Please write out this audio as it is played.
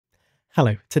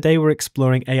Hello, today we're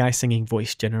exploring AI Singing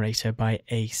Voice Generator by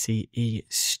ACE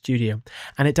Studio,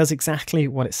 and it does exactly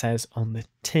what it says on the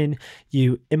tin.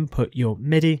 You input your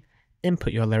MIDI,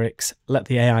 input your lyrics, let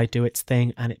the AI do its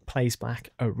thing, and it plays back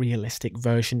a realistic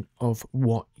version of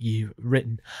what you've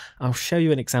written. I'll show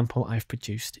you an example I've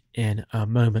produced in a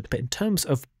moment, but in terms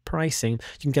of pricing,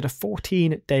 you can get a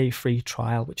 14-day free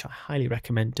trial, which I highly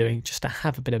recommend doing just to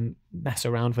have a bit of mess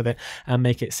around with it and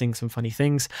make it sing some funny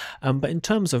things. But in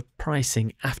terms of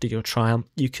pricing after your trial,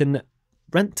 you can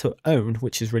rent to own,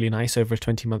 which is really nice over a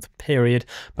 20-month period,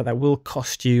 but that will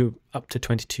cost you up to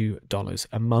 $22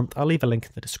 a month. I'll leave a link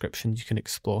in the description. You can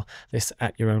explore this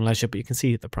at your own leisure, but you can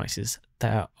see the prices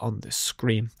there on the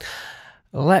screen.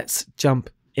 Let's jump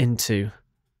into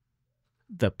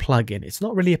the plugin. It's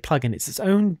not really a plugin, it's its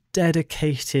own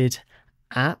dedicated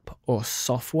app or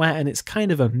software, and it's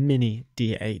kind of a mini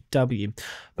DAW.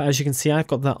 But as you can see, I've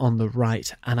got that on the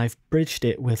right, and I've bridged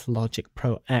it with Logic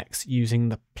Pro X using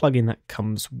the plugin that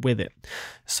comes with it.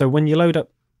 So when you load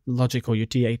up Logic or your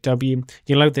DAW,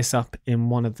 you load this up in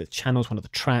one of the channels, one of the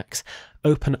tracks,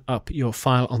 open up your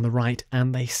file on the right,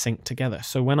 and they sync together.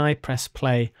 So when I press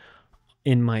play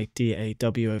in my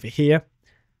DAW over here,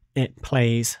 it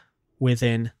plays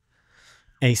within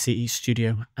ACE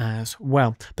Studio as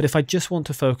well. But if I just want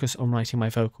to focus on writing my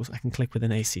vocals, I can click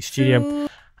within ACE Studio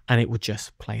and it would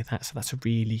just play that. So that's a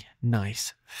really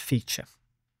nice feature.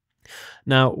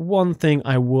 Now, one thing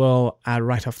I will add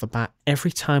right off the bat, every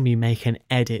time you make an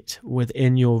edit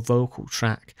within your vocal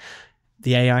track,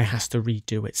 the AI has to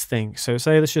redo its thing. So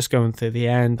say let's just go through the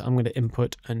end. I'm going to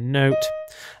input a note.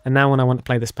 And now when I want to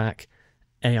play this back,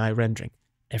 AI rendering.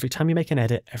 Every time you make an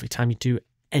edit, every time you do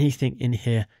anything in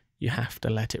here, you have to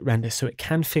let it render. So it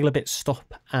can feel a bit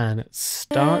stop and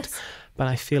start, but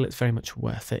I feel it's very much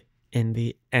worth it in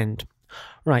the end.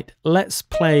 Right, let's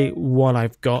play what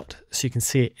I've got so you can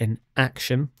see it in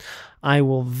action. I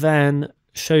will then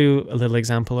show you a little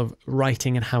example of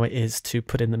writing and how it is to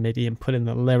put in the MIDI and put in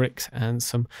the lyrics and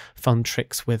some fun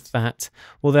tricks with that.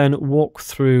 We'll then walk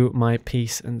through my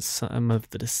piece and some of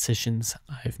the decisions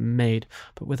I've made.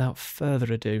 But without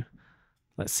further ado,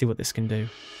 let's see what this can do.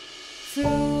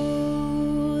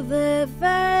 Through the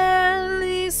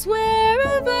valleys where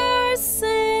rivers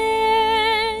sing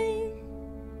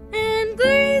and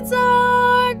glades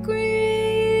are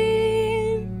green,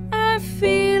 I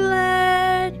feel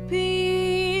at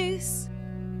peace.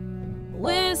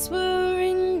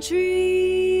 Whispering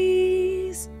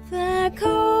trees that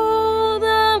call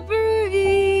the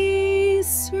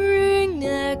breeze ring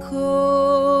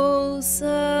echoes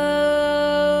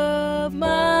of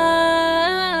my.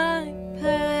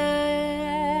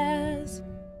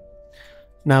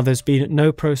 Now, there's been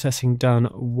no processing done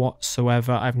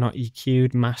whatsoever. I've not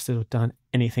EQ'd, mastered, or done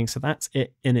anything. So that's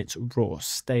it in its raw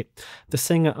state. The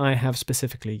singer I have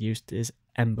specifically used is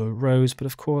Ember Rose, but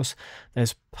of course,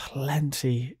 there's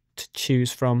plenty to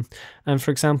choose from. And for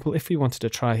example, if we wanted to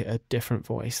try a different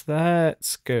voice,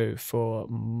 let's go for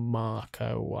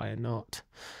Marco, why not?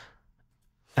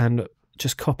 And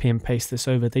just copy and paste this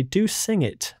over. They do sing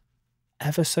it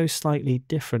ever so slightly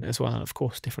different as well, and of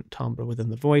course different timbre within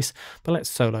the voice, but let's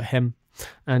solo him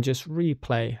and just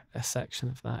replay a section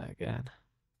of that again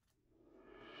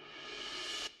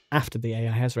after the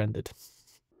AI has rendered.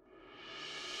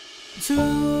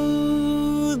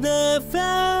 To the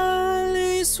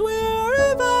valleys where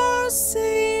rivers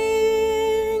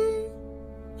sing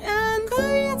and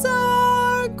glades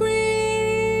are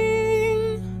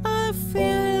green, I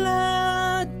feel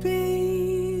at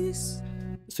peace.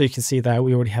 So you can see there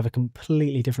we already have a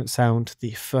completely different sound to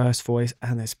the first voice,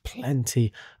 and there's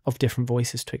plenty of different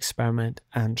voices to experiment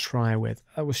and try with.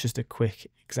 That was just a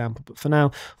quick example, but for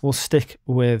now we'll stick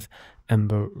with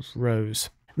Ember Rose.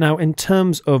 Now, in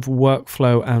terms of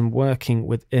workflow and working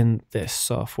within this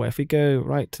software, if we go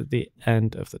right to the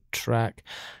end of the track,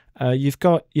 you've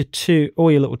got all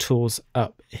your little tools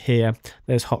up here.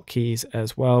 There's hotkeys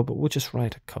as well, but we'll just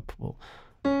write a couple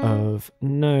of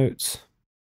notes.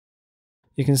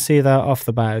 You can see that off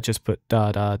the bat, I just put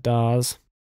da da da's.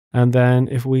 And then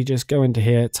if we just go into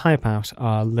here, type out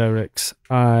our lyrics,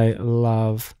 I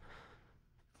love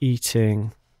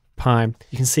eating pie.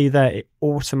 You can see there it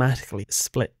automatically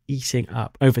split eating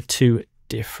up over two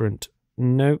different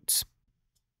notes.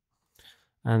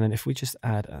 And then if we just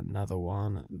add another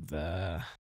one there,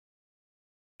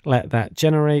 let that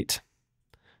generate.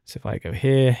 So if I go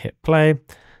here, hit play,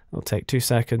 it'll take 2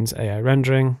 seconds, AI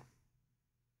rendering.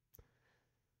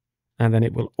 And then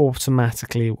it will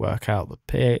automatically work out the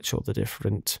pitch or the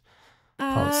different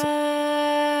parts.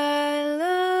 I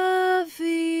love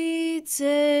eating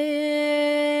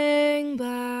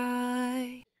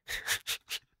by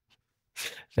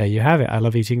there you have it. I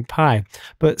love eating pie.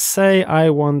 But say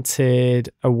I wanted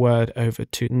a word over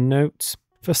 2 notes.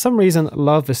 For some reason, a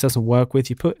lot of this doesn't work with.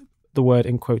 You put the word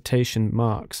in quotation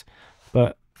marks,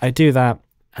 but I do that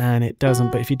and it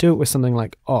doesn't. But if you do it with something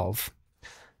like of,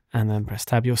 and then press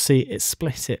tab, you'll see it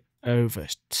split it over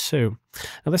 2.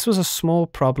 Now this was a small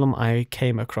problem I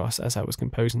came across as I was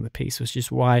composing the piece, which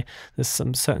is why there's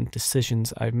some certain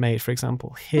decisions I've made. For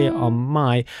example, here on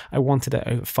my, I wanted it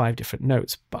over 5 different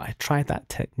notes, but I tried that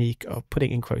technique of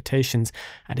putting in quotations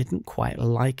and I didn't quite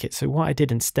like it. So what I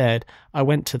did instead, I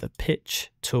went to the pitch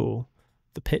tool,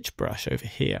 the pitch brush over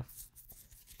here,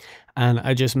 and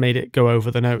I just made it go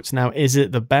over the notes. Now, is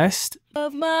it the best?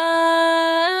 Of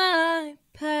my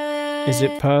past. Is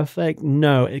it perfect?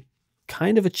 No, it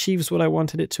kind of achieves what I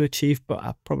wanted it to achieve, but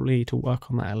I probably need to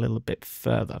work on that a little bit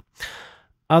further.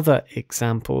 Other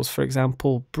examples, for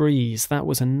example, breeze, that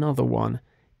was another one.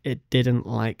 It didn't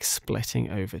like splitting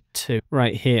over 2.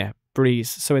 Right here, breeze.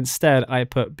 So instead I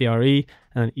put BRE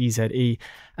and EZE.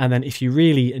 And then if you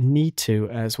really need to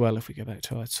as well, if we go back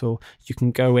to our tool, you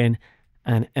can go in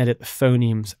and edit the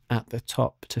phonemes at the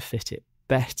top to fit it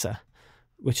better,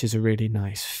 which is a really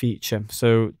nice feature.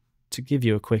 So to give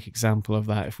you a quick example of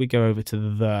that, if we go over to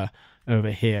the over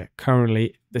here,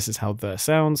 currently this is how the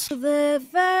sounds.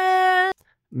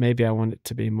 Maybe I want it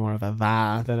to be more of a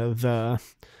tha than a the.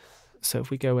 So if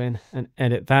we go in and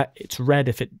edit that, it's red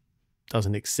if it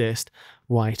doesn't exist,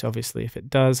 white obviously if it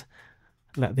does.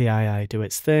 Let the II do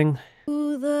its thing.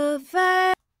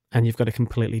 And you've got a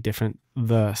completely different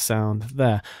the sound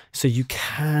there. So you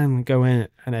can go in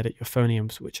and edit your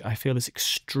phonemes, which I feel is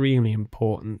extremely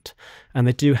important. And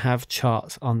they do have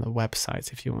charts on the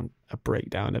website if you want a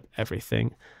breakdown of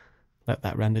everything. Let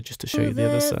that render just to show you the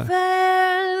other side.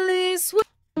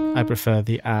 I prefer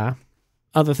the ah.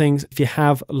 Other things, if you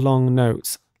have long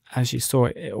notes, as you saw,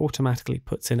 it automatically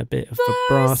puts in a bit of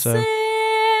vibrato.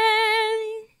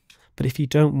 But if you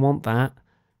don't want that,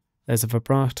 there's a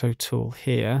vibrato tool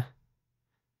here.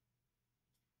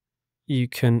 You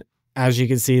can, as you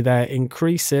can see there,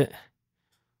 increase it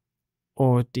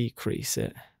or decrease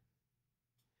it,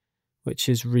 which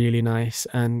is really nice,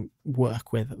 and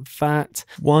work with that.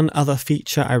 One other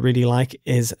feature I really like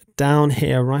is down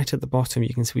here right at the bottom.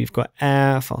 You can see we've got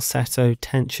air, falsetto,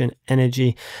 tension,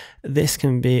 energy. This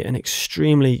can be an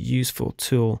extremely useful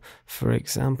tool. For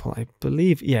example, I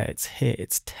believe, yeah, it's here,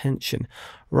 it's tension.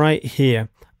 Right here,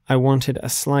 I wanted a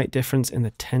slight difference in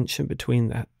the tension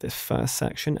between this first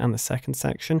section and the second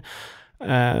section.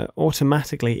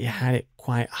 Automatically, it had it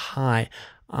quite high.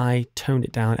 I toned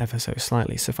it down ever so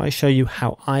slightly. So if I show you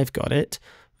how I've got it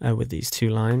with these 2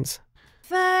 lines.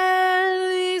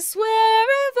 Valleys where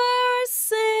rivers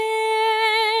sing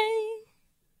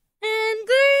and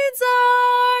glades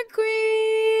are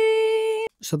green.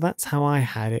 So that's how I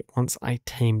had it once I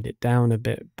tamed it down a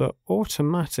bit. But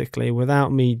automatically,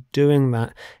 without me doing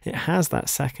that, it has that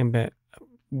second bit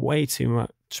way too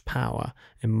much power,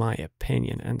 in my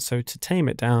opinion. And so to tame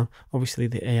it down, obviously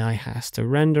the AI has to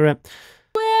render it.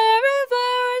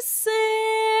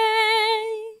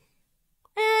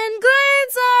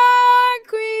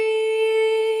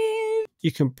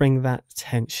 You can bring that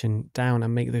tension down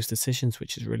and make those decisions,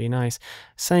 which is really nice.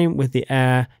 Same with the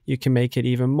air. You can make it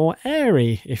even more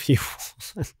airy if you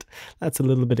want. That's a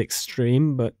little bit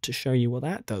extreme, but to show you what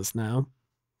that does now.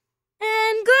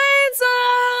 And glades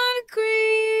are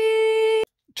green.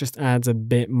 Just adds a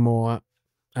bit more,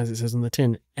 as it says on the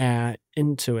tin, air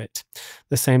into it.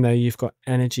 The same though, you've got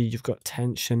energy, you've got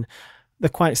tension. They're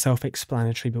quite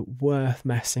self-explanatory, but worth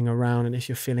messing around. And if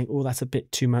you're feeling, oh, that's a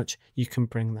bit too much, you can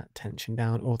bring that tension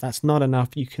down. Or that's not enough,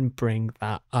 you can bring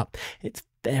that up. It's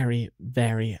very,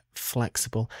 very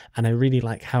flexible. And I really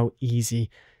like how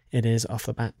easy it is off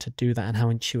the bat to do that and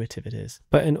how intuitive it is.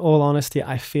 But in all honesty,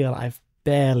 I feel I've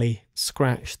barely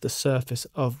scratched the surface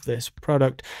of this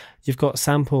product. You've got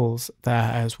samples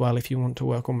there as well if you want to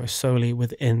work almost solely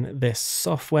within this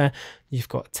software. You've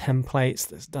got templates,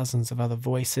 there's dozens of other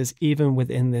voices. Even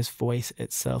within this voice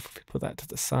itself, if you put that to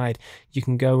the side, you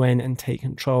can go in and take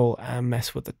control and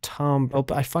mess with the timbre.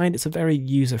 But I find it's a very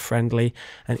user-friendly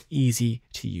and easy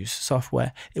to use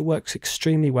software. It works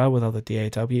extremely well with other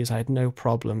DAWs. I had no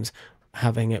problems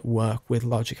having it work with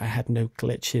Logic. I had no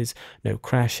glitches, no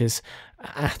crashes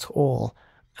at all,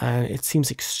 and it seems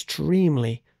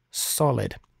extremely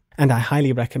solid. And I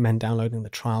highly recommend downloading the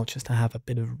trial just to have a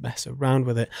bit of a mess around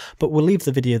with it. But we'll leave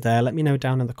the video there. Let me know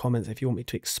down in the comments if you want me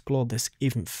to explore this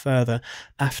even further.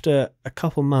 After a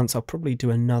couple months, I'll probably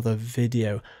do another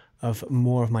video of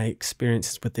more of my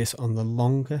experiences with this on the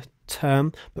longer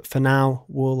term. But for now,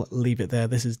 we'll leave it there.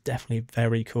 This is definitely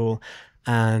very cool,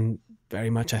 and very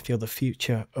much, I feel, the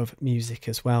future of music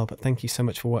as well. But thank you so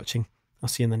much for watching. I'll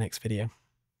see you in the next video.